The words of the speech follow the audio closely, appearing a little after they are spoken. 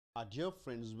Dear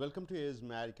friends, welcome to AIS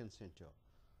American Center.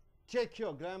 Take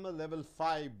your grammar level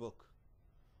 5 book.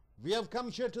 We have come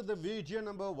here to the video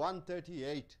number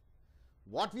 138.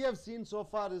 What we have seen so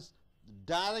far is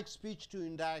direct speech to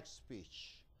indirect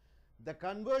speech. The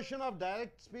conversion of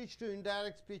direct speech to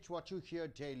indirect speech, what you hear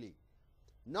daily.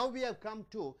 Now we have come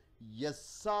to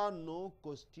yes or no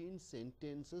question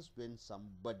sentences when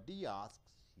somebody asks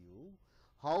you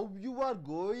how you are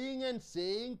going and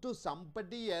saying to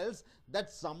somebody else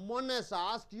that someone has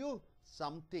asked you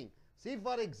something. See,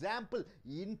 for example,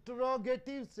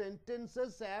 interrogative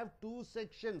sentences have two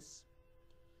sections.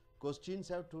 Questions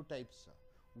have two types.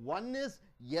 One is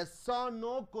yes or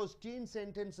no question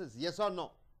sentences. Yes or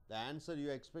no. The answer you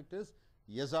expect is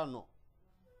yes or no.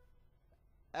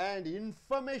 And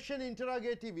information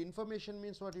interrogative. Information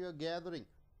means what you are gathering.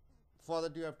 For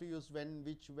that you have to use when,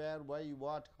 which, where, why,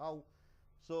 what, how.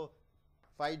 So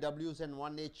 5 W's and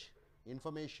 1 H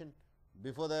information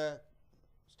before the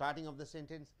starting of the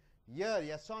sentence. Here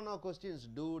yes or no questions,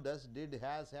 do, does, did,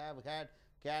 has, have, had,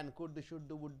 can, could, should,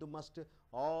 would, must,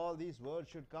 all these words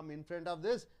should come in front of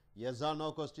this yes or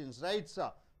no questions, right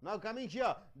sir? Now coming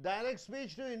here, direct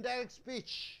speech to indirect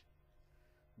speech.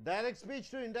 Direct speech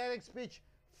to indirect speech,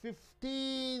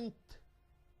 15th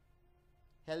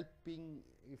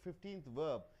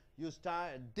verb. You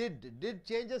start did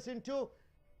changes into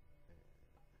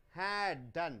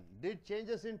had done. Did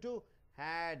changes into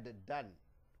had done.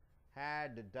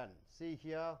 Had done. See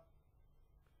here.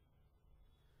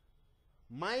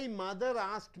 My mother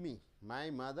asked me. My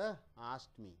mother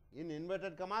asked me. In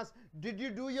inverted commas, did you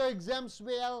do your exams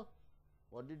well?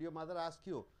 What did your mother ask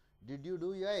you? Did you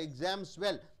do your exams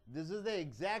well? This is the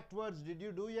exact words. Did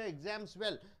you do your exams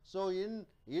well? So in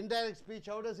indirect speech,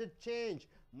 how does it change?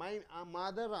 My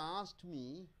mother asked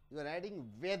me. You are adding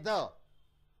whether.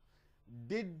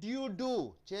 Did you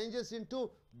do changes into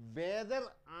whether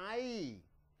I.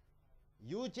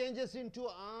 You changes into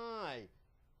I.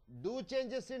 Do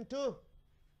changes into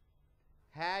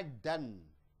had done.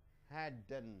 Had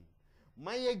done.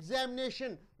 My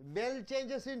examination well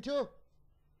changes into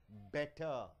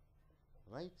better.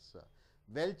 Right, sir?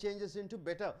 Well changes into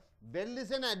better. Well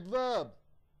is an adverb.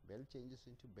 Well changes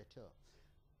into better.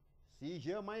 See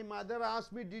here, my mother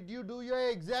asked me, did you do your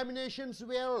examinations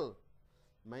well?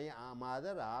 My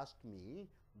mother asked me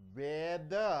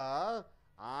whether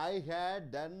I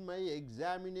had done my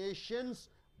examinations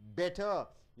better.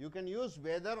 You can use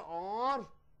whether or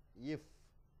if.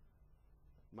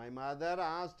 My mother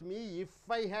asked me if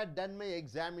I had done my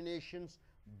examinations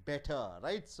better.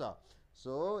 Right, sir?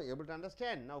 So, able to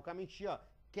understand. Now, coming here,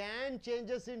 can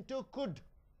changes into could.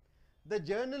 The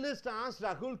journalist asked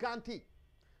Rahul Gandhi.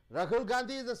 Rahul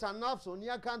Gandhi is the son of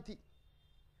Sonia Gandhi.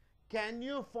 Can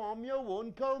you form your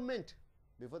own government?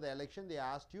 Before the election, they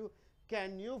asked you,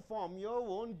 can you form your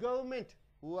own government?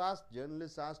 Who asked?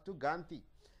 Journalist asked to Gandhi.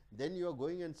 Then you are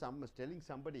going and telling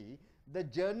somebody, the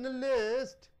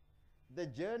journalist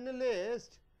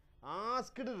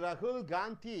asked Rahul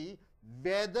Gandhi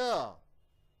whether.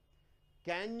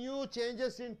 Can you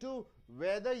changes into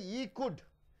whether he could.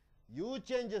 You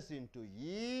changes into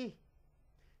he.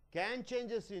 Can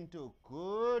changes into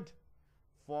could.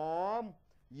 Form.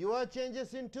 Your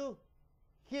changes into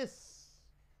his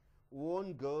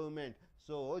own government.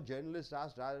 So, journalist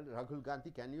asked Rahul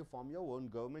Gandhi, can you form your own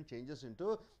government? Changes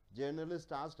into journalist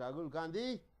asked Rahul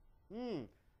Gandhi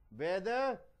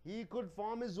whether he could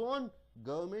form his own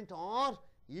government or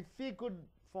if he could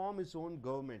form his own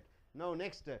government. Now,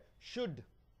 next, should.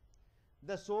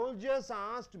 The soldiers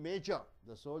asked major.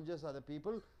 The soldiers are the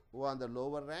people who are on the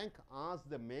lower rank. Asked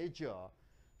the major,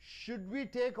 should we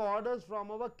take orders from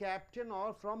our captain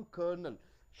or from colonel?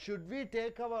 Should we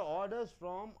take our orders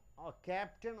from a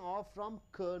captain or from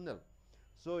colonel?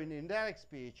 So, in indirect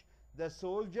speech, the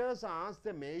soldiers asked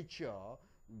the major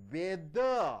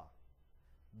whether.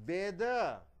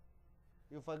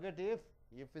 You forget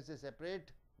if is a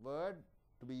separate word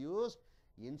to be used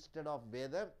instead of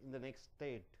whether in the next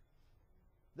state.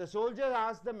 The soldier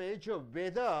asked the major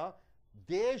whether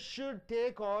they should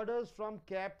take orders from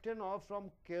captain or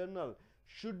from colonel.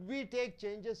 Should we take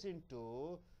changes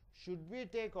into, should we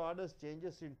take orders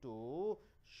changes into,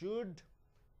 should,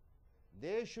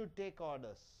 they should take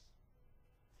orders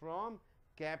from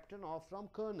captain or from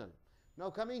colonel. Now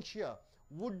coming here,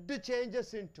 would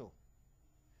changes into.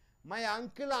 My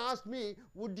uncle asked me,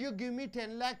 would you give me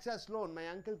 10 lakhs as loan? My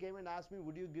uncle came and asked me,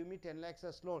 would you give me 10 lakhs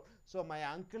as loan? So, my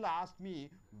uncle asked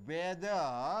me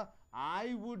whether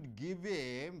I would give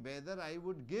him, whether I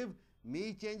would give,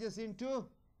 me changes into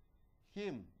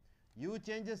him. You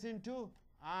changes into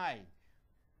I.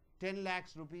 10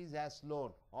 lakhs rupees as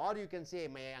loan. Or you can say,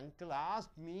 my uncle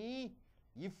asked me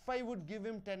if I would give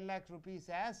him 10 lakh rupees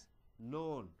as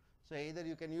loan. So either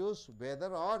you can use whether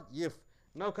or if.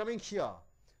 Now coming here,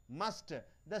 must.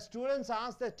 The students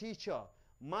ask the teacher,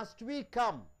 must we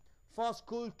come for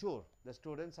school tour? The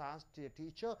students ask the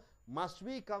teacher, must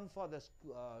we come for the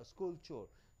school tour?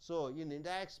 So in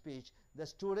indirect speech, the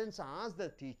students ask the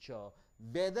teacher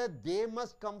whether they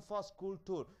must come for school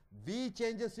tour. We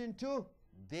changes into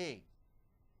they.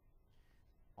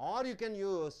 Or you can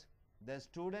use the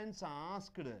students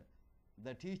asked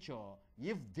the teacher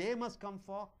if they must come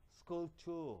for school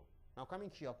tour. Now coming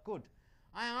here, could.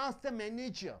 I asked the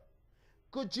manager,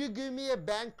 could you give me a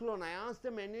bank loan? I asked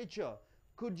the manager,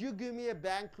 could you give me a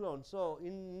bank loan? So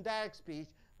in indirect speech,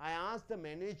 I asked the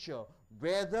manager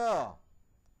whether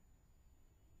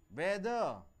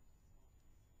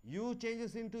you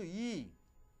changes into E,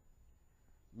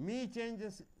 me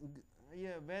changes,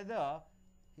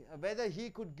 whether he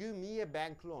could give me a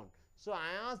bank loan. So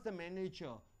I asked the manager,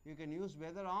 you can use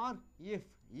whether or if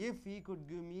he could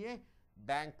give me a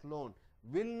bank loan.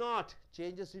 Will not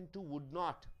changes into would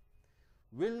not.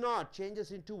 Will not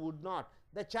changes into would not.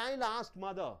 The child asked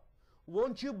mother,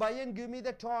 won't you buy and give me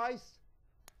the toys?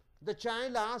 The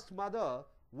child asked mother,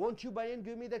 won't you buy and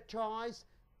give me the toys?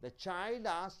 The child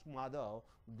asked mother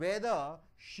whether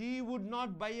she would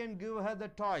not buy and give her the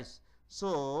toys.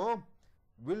 So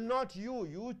will not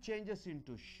you changes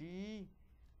into she,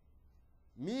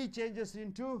 me changes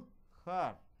into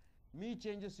her, me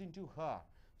changes into her.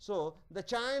 So the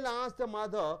child asked the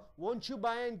mother, won't you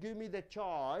buy and give me the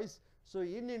toys? So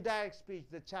in indirect speech,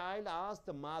 the child asked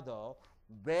the mother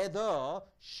whether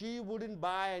she wouldn't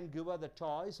buy and give her the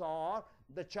toys, or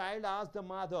the child asked the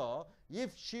mother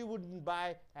if she wouldn't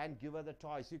buy and give her the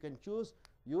toys. You can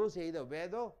use either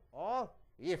whether or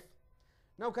if.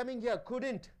 Now coming here,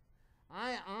 couldn't.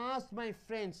 I asked my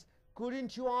friends,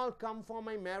 couldn't you all come for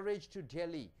my marriage to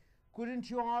Delhi? Couldn't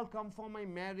you all come for my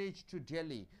marriage to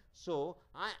Delhi? So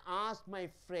I asked my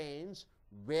friends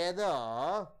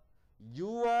whether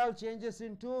you all changes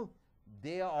into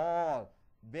they all.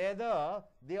 Whether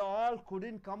they all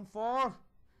couldn't come for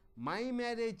my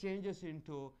marriage changes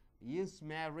into is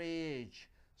marriage.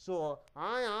 So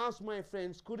I asked my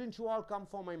friends, couldn't you all come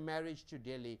for my marriage to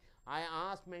Delhi? I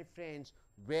asked my friends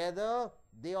whether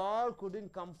they all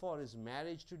couldn't come for his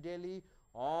marriage to Delhi,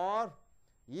 or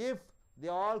if they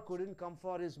all couldn't come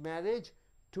for his marriage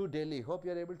to Delhi. Hope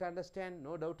you are able to understand.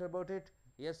 No doubt about it.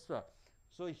 Yes, sir.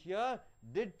 So here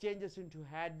did changes into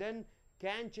had done,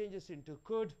 can changes into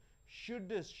could,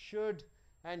 should is should,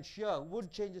 and here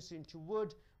would changes into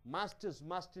would, must is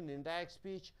must in indirect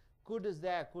speech, could is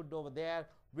there, could over there,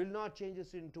 will not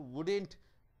changes into wouldn't,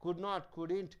 could not,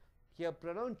 couldn't. Here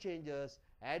pronoun changes,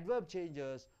 adverb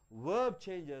changes, verb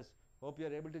changes. Hope you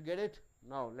are able to get it.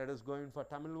 Now let us go in for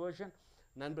Tamil version.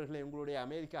 நண்பர்களே, உங்களுடைய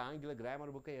அமெரிக்க ஆங்கில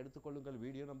grammar புக்கை எடுத்துக்கொள்ளுங்கள்.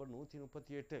 Video number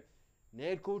 138.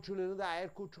 நேர்கூற்றிலிருந்து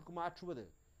அயற்கூற்றுக்கு மாற்றுவது.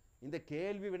 இந்த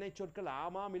கேள்வி வினைச்சொற்கள்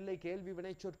ஆமாம் இல்லை கேள்வி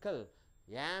வினைச்சொற்கள்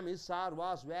am, is, are,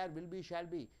 was, were, will be, shall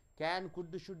be, can,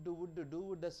 could, should, would,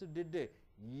 do, does, did,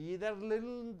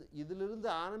 இதிலிருந்து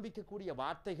ஆரம்பிக்கக்கூடிய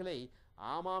வார்த்தைகளை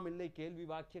ஆமாம் இல்லை கேள்வி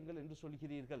வாக்கியங்கள் என்று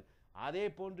சொல்கிறீர்கள். அதே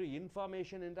போன்று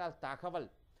இன்ஃபர்மேஷன் என்றால் தகவல்.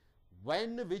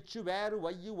 when, which, where,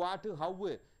 why, what, how,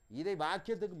 இதை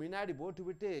வாக்கியத்துக்கு முன்னாடி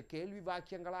போட்டுவிட்டு கேள்வி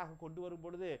வாக்கியங்களாக கொண்டு வரும்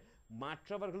பொழுது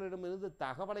மற்றவர்களிடமிருந்து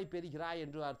தகவலை பெறுகிறாய்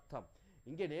என்று அர்த்தம்.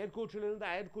 இங்கே நேர்கூற்றிலிருந்து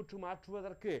அயற்கூற்று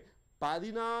மாற்றுவதற்கு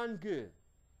 14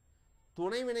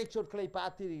 துணை வினைச்சொற்களை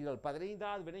பார்த்தீர்கள்.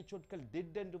 15வது வினைச்சொற்கள்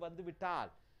did என்று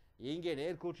வந்துவிட்டால் இங்கே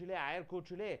நேர்கூற்றிலே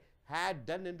அயற்கூற்றிலே had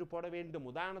done என்று போட வேண்டும்.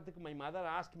 உதாரணத்துக்கு my mother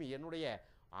asked me, என்னுடைய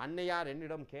அன்னையார்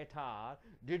என்னிடம் கேட்டார்,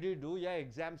 did you do your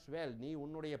exams well? நீ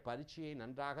உன்னுடைய பரீட்சையை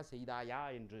நன்றாக செய்தாயா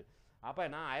என்று. அப்போ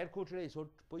நான் அயற்கூற்றிலே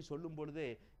போய் சொல்லும் பொழுது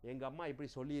எங்கள் அம்மா இப்படி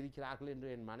சொல்லி இருக்கிறார்கள் என்று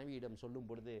என் மனைவியிடம் சொல்லும்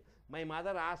பொழுது மை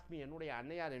மதர் ஆஸ்க் மீ, என்னுடைய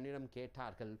அன்னையார் என்னிடம்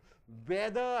கேட்டார்கள்,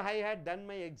 whether I had done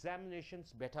my examinations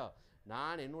better,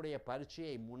 நான் என்னுடைய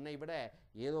பரீட்சையை முன்னை விட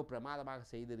ஏதோ பிரமாதமாக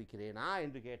செய்திருக்கிறேனா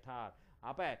என்று கேட்டார்.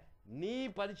 அப்போ நீ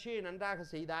பரீட்சையை நன்றாக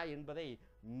செய்தாய் என்பதை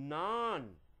நான்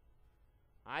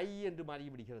ஐ என்று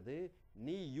மாறிவிடுகிறது,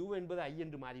 நீ யூ என்பது ஐ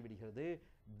என்று மாறிவிடுகிறது,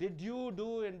 did you do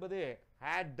என்பது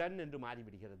had done என்று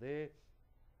மாறிவிடுகிறது,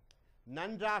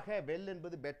 நன்றாக வெல்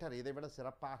என்பது பெட்டர், இதை விட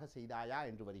சிறப்பாக செய்தாயா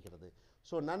என்று வருகிறது.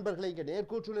 ஸோ நண்பர்களை இங்கே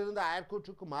நேர்கூற்றிலிருந்து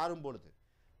அயற்கூற்றுக்கு மாறும் பொழுது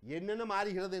என்னென்ன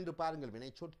மாறுகிறது என்று பாருங்கள். வினை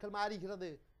சொற்கள் மாறுகிறது,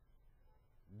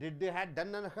 did, had,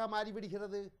 done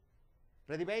மாறிவிடுகிறது,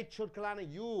 பிரதிபை சொற்களான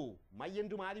யூ மை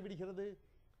என்று மாறிவிடுகிறது,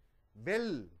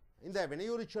 வெல் இந்த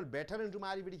வினையுறு சொல் பெட்டர் என்று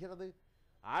மாறிவிடுகிறது.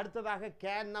 அடுத்ததாக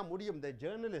கேன்னா முடியும். இந்த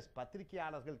ஜேர்னலிஸ்ட்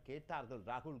பத்திரிகையாளர்கள் கேட்டார்கள்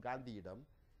ராகுல் காந்தியிடம்,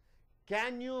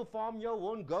 can you form your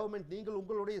own government, நீங்கள்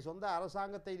உங்களுடைய சொந்த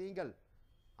அரசாங்கத்தை நீங்கள்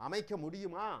அமைக்க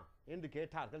முடியுமா என்று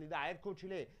கேட்டார்கள். இது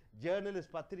அயற்கூற்றிலே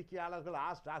ஜேர்னலிஸ்ட் பத்திரிகையாளர்கள்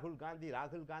ராகுல்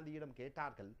காந்தியிடம்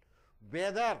கேட்டார்கள்.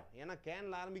 வெதர் என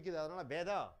கேன்ல ஆரம்பிக்குது, அதனால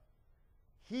வெதர்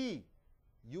ஹீ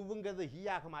யுங்கிறது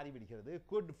ஹீயாக மாறிவிடுகிறது.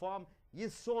 Good form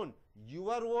is own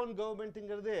your own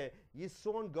கவர்மெண்ட்டுங்கிறது is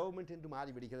own government என்று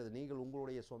மாறிவிடுகிறது. நீங்கள்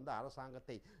உங்களுடைய சொந்த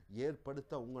அரசாங்கத்தை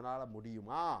ஏற்படுத்த உங்களால்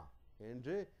முடியுமா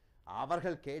என்று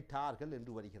அவர்கள் கேட்டார்கள்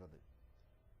என்று வருகிறது.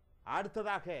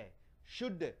 அடுத்ததாக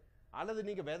ஷுட் அல்லது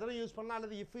நீங்கள் வெதரை யூஸ் பண்ணலாம்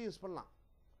அல்லது இஃப் யூஸ் பண்ணலாம்.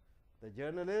 த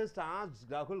ஜேர்னலிஸ்ட் ஆஸ்க்ட்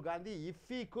ராகுல் Gandhi if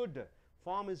he could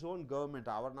form is own government,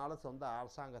 அவரால் சொந்த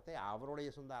அரசாங்கத்தை அவருடைய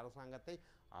சொந்த அரசாங்கத்தை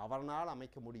அவரால்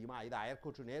அமைக்க முடியுமா. இது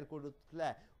அயற்கூற்று. நேர்கூற்றில்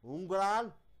உங்களால்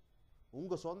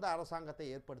உங்கள் சொந்த அரசாங்கத்தை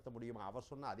ஏற்படுத்த முடியுமா, அவர்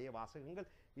சொன்ன அதே வாசகங்கள்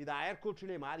இது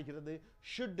அயற்கூற்றிலே மாறுகிறது.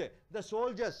 ஷுட் த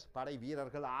சோல்ஜர்ஸ் படை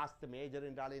வீரர்கள் ஆஸ்க் மேஜர்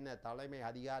என்றால் என்ன, தலைமை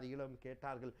அதிகாரிகளும்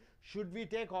கேட்டார்கள். Should we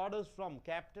take orders from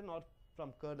captain R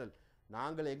from kernel,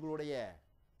 நாங்கள்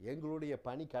எங்களுடைய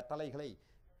பணி கட்டளைகளை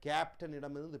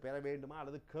கேப்டனிடமிருந்து பெற வேண்டுமா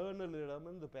அல்லது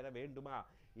கர்னலிடமிருந்து பெற வேண்டுமா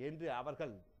என்று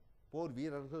அவர்கள் போர்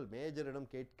வீரர்கள்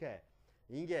மேஜரிடம் கேட்க,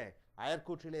 இங்கே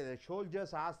அயற்கூற்றிலே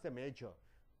சோல்ஜர்ஸ் ஆஸ்க் த மேஜர்,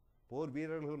 போர்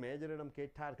வீரர்கள் மேஜரிடம்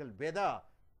கேட்டார்கள் வெதர்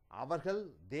அவர்கள்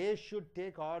they should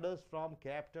take orders from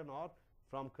captain R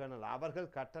from kernel,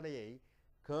 அவர்கள் கட்டளையை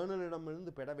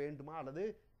கர்னலிடமிருந்து பெற வேண்டுமா அல்லது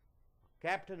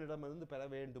கேப்டனிடமிருந்து பெற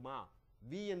வேண்டுமா.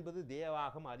 வி என்பது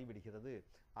தேவாக மாறிவிடுகிறது.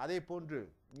 அதே போன்று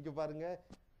இங்கே பாருங்க,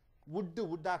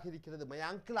 வுட்டாக இருக்கிறது. மை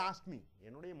அங்கிள் ஆஸ்க் மீ,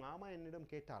 என்னுடைய மாமா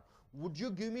என்னிடம் கேட்டார். would you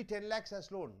give me 10 lakhs as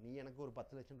loan, நீ எனக்கு ஒரு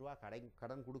 10 லட்சம் ரூபாய்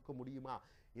கடன் கொடுக்க முடியுமா.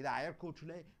 இது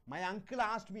அயற்கூற்றிலே மை அங்கிள்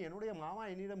ஆஸ்க் மீ, என்னுடைய மாமா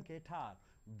என்னிடம் கேட்டார்.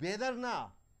 வெதர்னா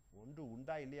ஒன்று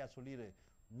உண்டா இல்லையா சொல்லிடு.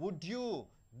 would you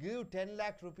give 10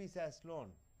 lakh rupees as loan,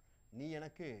 நீ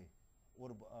எனக்கு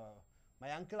ஒரு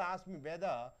my uncle ask me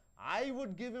whether I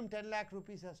would give him 10 lakh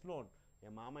rupees as loan,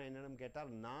 என் மாமா என்னிடம் கேட்டார்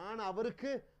நான்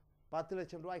அவருக்கு 10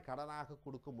 லட்சம் ரூபாய் கடனாக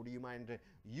கொடுக்க முடியுமா என்று.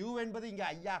 யூ என்பது இங்கே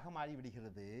ஐயாக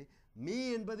மாறிவிடுகிறது. மீ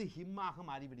என்பது ஹிம்மாக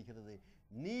மாறிவிடுகிறது.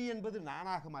 நீ என்பது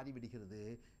நானாக மாறிவிடுகிறது.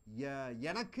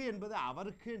 எனக்கு என்பது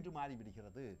அவருக்கு என்று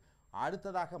மாறிவிடுகிறது.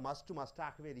 அடுத்ததாக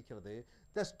மஸ்டாகவே இருக்கிறது.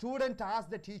 The student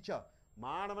ask the teacher,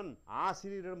 மாணவன்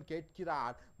ஆசிரியரிடம்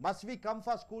கேட்கிறார். Must we come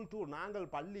for school tour,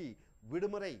 நாங்கள் பள்ளி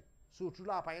விடுமுறை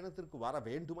சுற்றுலா பயணத்திற்கு வர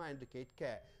வேண்டுமா என்று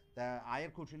கேட்க,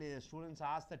 அயற்கூற்றிலே ஸ்டூடெண்ட்ஸ்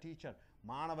ஆஸ்க் த டீச்சர்,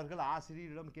 மாணவர்கள்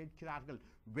ஆசிரியரிடம் கேட்கிறார்கள்.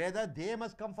 whether they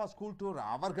must come for school tour,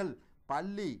 அவர்கள்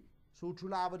பள்ளி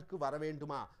சுற்றுலாவிற்கு வர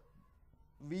வேண்டுமா.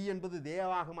 வி என்பது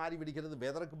தேவாக மாறிவிடுகிறது.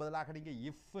 வெதருக்கு பதிலாக நீங்கள்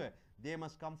if they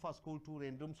must come for school tour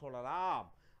என்றும் சொல்லலாம்.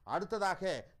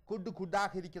 அடுத்ததாக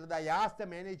குட்டாக இருக்கிறதா. யாஸ் த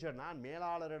மேனேஜர், நான்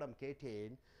மேலாளரிடம்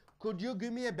கேட்டேன். could you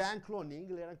give me a bank loan,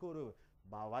 நீங்கள் எனக்கு ஒரு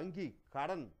வங்கி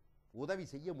கடன் உதவி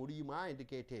செய்ய முடியுமா என்று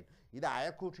கேட்டேன். இது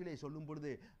அயற்கூற்றிலே சொல்லும்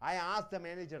பொழுது ஐ ஆஸ்க் த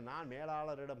மேனேஜர், நான்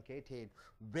மேலாளரிடம் கேட்டேன்.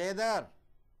 வெதர்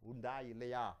உண்டா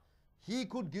இல்லையா. He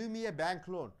could give me a bank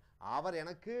loan, அவர்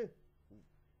எனக்கு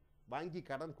வங்கி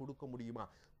கடன் கொடுக்க முடியுமா.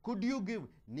 குட் யூ கிவ்,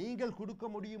 நீங்கள் கொடுக்க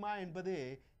முடியுமா என்பது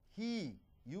ஹீ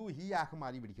ஹீயாக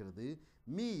மாறிவிடுகிறது.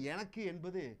 மீ எனக்கு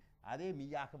என்பது அதே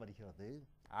மீயாக வருகிறது.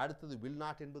 அடுத்தது வில்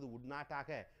நாட் என்பது உட் நாட்டாக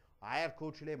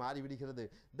அயற்கூற்றிலே மாறிவிடுகிறது.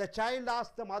 The child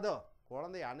ask the mother,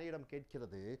 குழந்தை அன்னையிடம்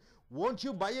கேட்கிறது. won't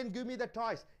you buy and give me the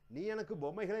toys, நீ எனக்கு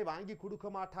பொம்மைகளை வாங்கி கொடுக்க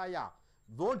மாட்டாயா.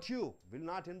 won't you will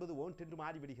not என்பது won't என்று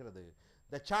மாறிவிடுகிறது.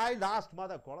 the child asked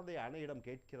mother, குழந்தை அன்னையிடம்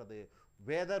கேட்கிறது.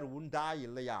 whether உண்டா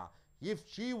இல்லையா. if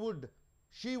she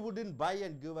wouldn't buy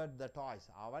and give her the toys,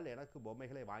 அவள் எனக்கு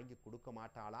பொம்மைகளை வாங்கி கொடுக்க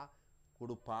மாட்டாளா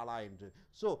கொடுப்பாளா என்று.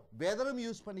 ஸோ வெதரும்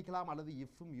யூஸ் பண்ணிக்கலாம் அல்லது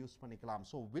இஃப்பும் யூஸ் பண்ணிக்கலாம்.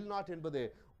 ஸோ வில் நாட் என்பது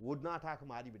would not ஆக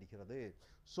மாறிவிடுகிறது.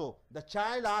 So the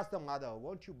child ask the mother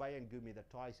won't you buy and give me the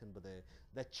toys என்பது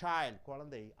த சைல்ட்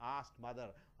குழந்தை ஆஸ்க்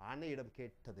மதர் அன்னையிடம்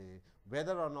கேட்டது.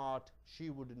 whether or not she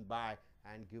wouldn't buy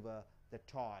and give her the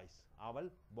toys, அவள்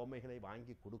பொம்மைகளை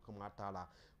வாங்கி கொடுக்க மாட்டாளா.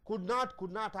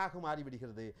 could not ஆக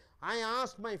மாறிவிடுகிறது. I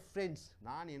asked my friends,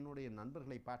 நான் என்னுடைய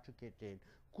நண்பர்களை பார்த்து கேட்டேன்.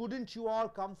 couldn't you all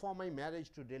come for my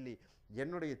marriage to Delhi,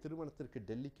 என்னுடைய திருமணத்திற்கு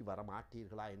டெல்லிக்கு வர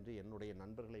மாட்டீர்களா என்று என்னுடைய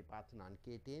நண்பர்களை பார்த்து நான்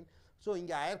கேட்டேன். ஸோ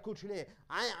இங்கே அயற்கூற்றிலே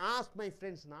ஐ ஆஸ்க் மை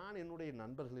ஃப்ரெண்ட்ஸ், நான் என்னுடைய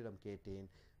நண்பர்களிடம் கேட்டேன்.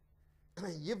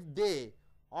 If they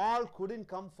all couldn't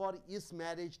come for his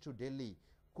marriage to Delhi,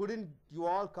 couldn't you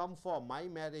all come for my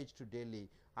marriage to Delhi.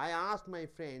 I asked my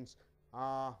friends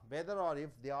whether or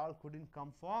if they all couldn't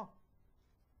come for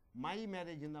my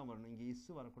marriage தான் வரணும். இங்கே is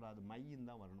வரக்கூடாது, மைன்னு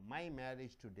தான் வரணும். My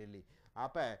marriage to Delhi.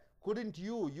 அப்போ couldn't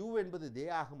you என்பது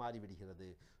தேயாக மாறிவிடுகிறது.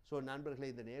 So நண்பர்களை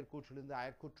இந்த நேர்கூற்றிலிருந்து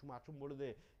அயற்கூற்று மாற்றும் பொழுது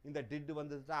இந்த டிட்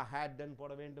வந்துட்டா ஹேட் டன்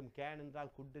போட வேண்டும். கேன்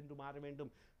என்றால் குட் என்று மாற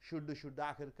வேண்டும்.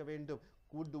 ஷுட்டாக இருக்க வேண்டும்.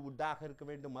 வுட்டாக இருக்க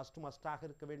வேண்டும். மஸ்டாக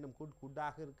இருக்க வேண்டும்.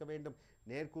 குட்டாக இருக்க வேண்டும்.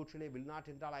 நேர்கூற்றிலே வில்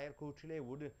நாட் என்றால் அயற்கூற்றிலே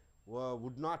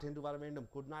would not என்று வர வேண்டும்.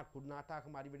 குட் நாட்டாக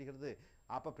மாறிவிடுகிறது.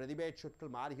 அப்போ பிரதிபெயர்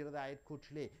சொற்கள் மாறுகிறது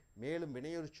அயற்கூற்றிலே, மேலும்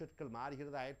வினையொரு சொற்கள்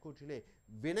மாறுகிறது அயற்கூற்றிலே,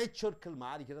 வினை சொற்கள்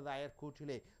மாறுகிறது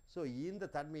அயற்கூற்றிலே. ஸோ இந்த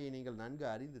தன்மையை நீங்கள் நன்கு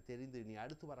அறிந்து தெரிந்து இனி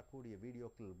அடுத்து வரக்கூடிய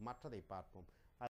வீடியோக்கள் மற்றதை பார்ப்போம்.